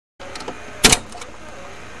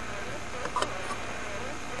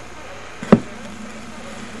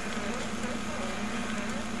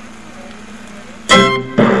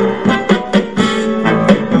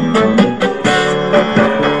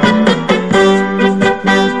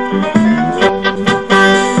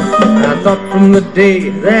from the day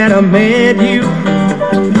that I met you.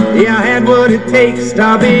 Yeah, I had what it takes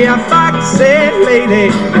to be a foxy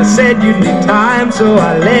lady. You said you'd need time, so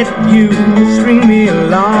I let you string me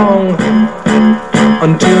along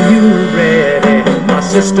until you were ready. My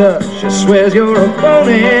sister, she swears you're a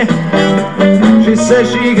phony. She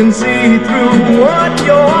says she can see through what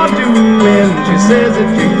you're doing. She says that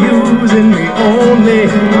you're using me only.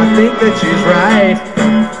 I think that she's right.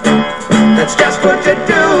 That's just what you're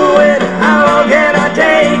doing. How long can I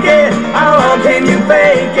take it? How long can you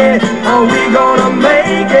fake it? Are we gonna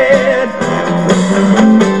make it?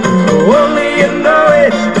 Only you know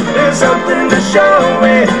it. There's something to show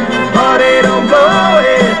it, but it don't blow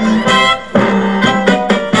it.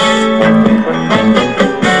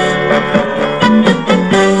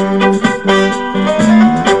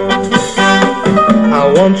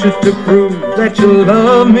 I want you to prove that you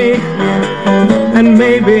love me, and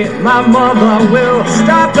maybe my mother will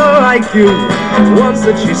start to like you. Once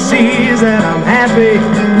that she sees that I'm happy,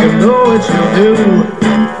 you know what she'll do.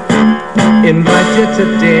 Invite you to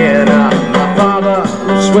dinner. My father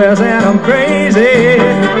swears that I'm crazy,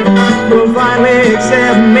 will finally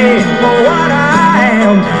accept me for what I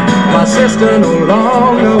am. My sister no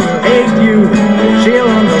longer will hate you, she'll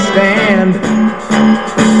understand.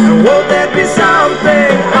 And won't that be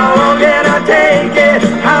something? How long can I take it?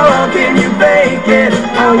 How long can you fake it?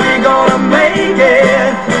 Are we gonna